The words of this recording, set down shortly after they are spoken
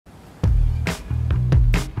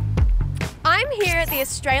I'm here at the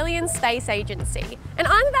Australian Space Agency and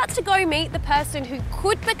I'm about to go meet the person who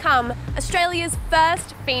could become Australia's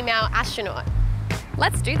first female astronaut.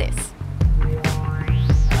 Let's do this.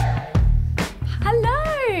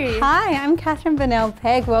 Hello! Hi, I'm Katherine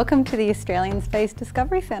Bennell-Pegg. Welcome to the Australian Space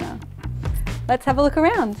Discovery Centre. Let's have a look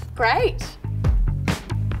around. Great!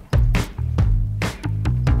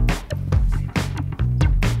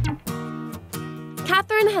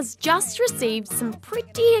 Katherine has just received some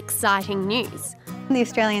pretty exciting news. The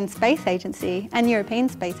Australian Space Agency and European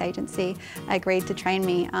Space Agency agreed to train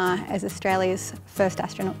me as Australia's first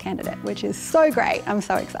astronaut candidate, which is so great. I'm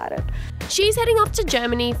so excited. She's heading off to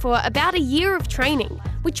Germany for about a year of training,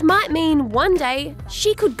 which might mean one day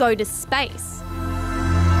she could go to space.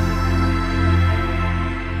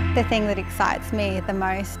 The thing that excites me the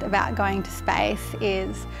most about going to space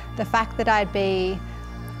is the fact that I'd be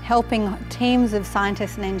helping teams of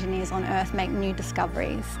scientists and engineers on Earth make new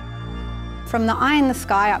discoveries. From the eye in the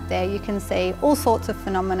sky up there, you can see all sorts of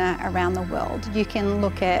phenomena around the world. You can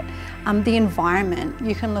look at the environment,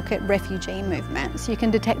 you can look at refugee movements, you can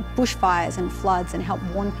detect bushfires and floods and help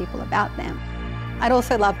warn people about them. I'd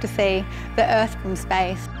also love to see the Earth from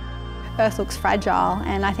space. Earth looks fragile,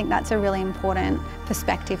 and I think that's a really important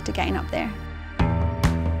perspective to gain up there.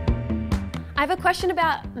 I have a question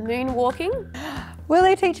about moonwalking. Will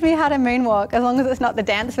they teach me how to moonwalk, as long as it's not the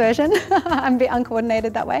dance version? I'm a bit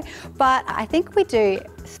uncoordinated that way. But I think we do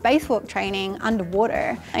spacewalk training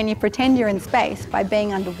underwater, and you pretend you're in space by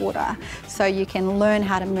being underwater, so you can learn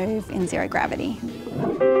how to move in zero gravity.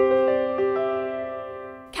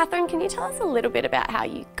 Katherine, can you tell us a little bit about how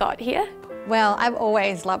you got here? Well, I've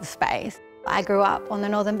always loved space. I grew up on the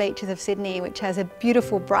northern beaches of Sydney, which has a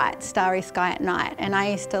beautiful, bright, starry sky at night, and I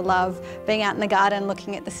used to love being out in the garden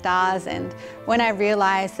looking at the stars. And when I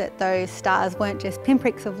realised that those stars weren't just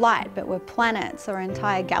pinpricks of light, but were planets or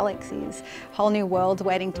entire galaxies, whole new worlds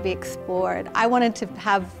waiting to be explored, I wanted to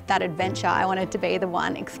have that adventure. I wanted to be the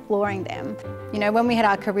one exploring them. You know, when we had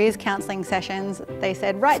our careers counselling sessions, they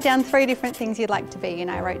said, write down 3 different things you'd like to be, and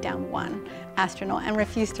I wrote down 1, astronaut, and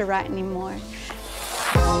refused to write any more.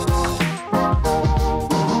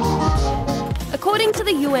 According to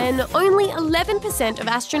the UN, only 11% of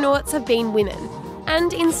astronauts have been women.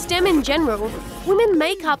 And in STEM in general, women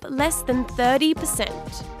make up less than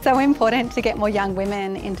 30%. So important to get more young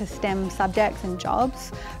women into STEM subjects and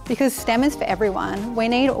jobs, because STEM is for everyone. We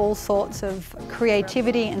need all sorts of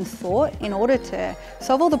creativity and thought in order to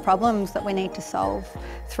solve all the problems that we need to solve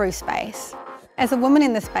through space. As a woman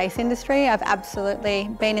in the space industry, I've absolutely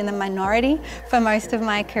been in the minority for most of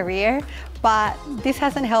my career, but this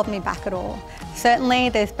hasn't held me back at all. Certainly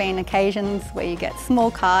there's been occasions where you get small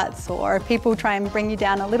cuts or people try and bring you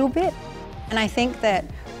down a little bit. And I think that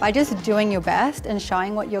by just doing your best and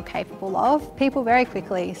showing what you're capable of, people very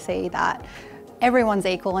quickly see that everyone's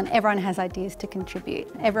equal and everyone has ideas to contribute.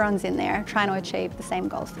 Everyone's in there trying to achieve the same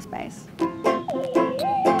goals for space.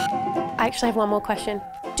 I actually have one more question.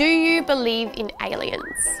 Do you believe in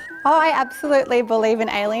aliens? Oh, I absolutely believe in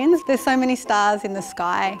aliens. There's so many stars in the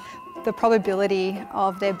sky. The probability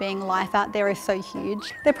of there being life out there is so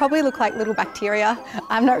huge. They probably look like little bacteria.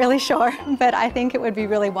 I'm not really sure, but I think it would be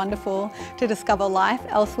really wonderful to discover life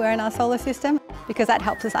elsewhere in our solar system, because that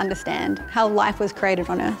helps us understand how life was created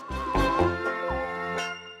on Earth.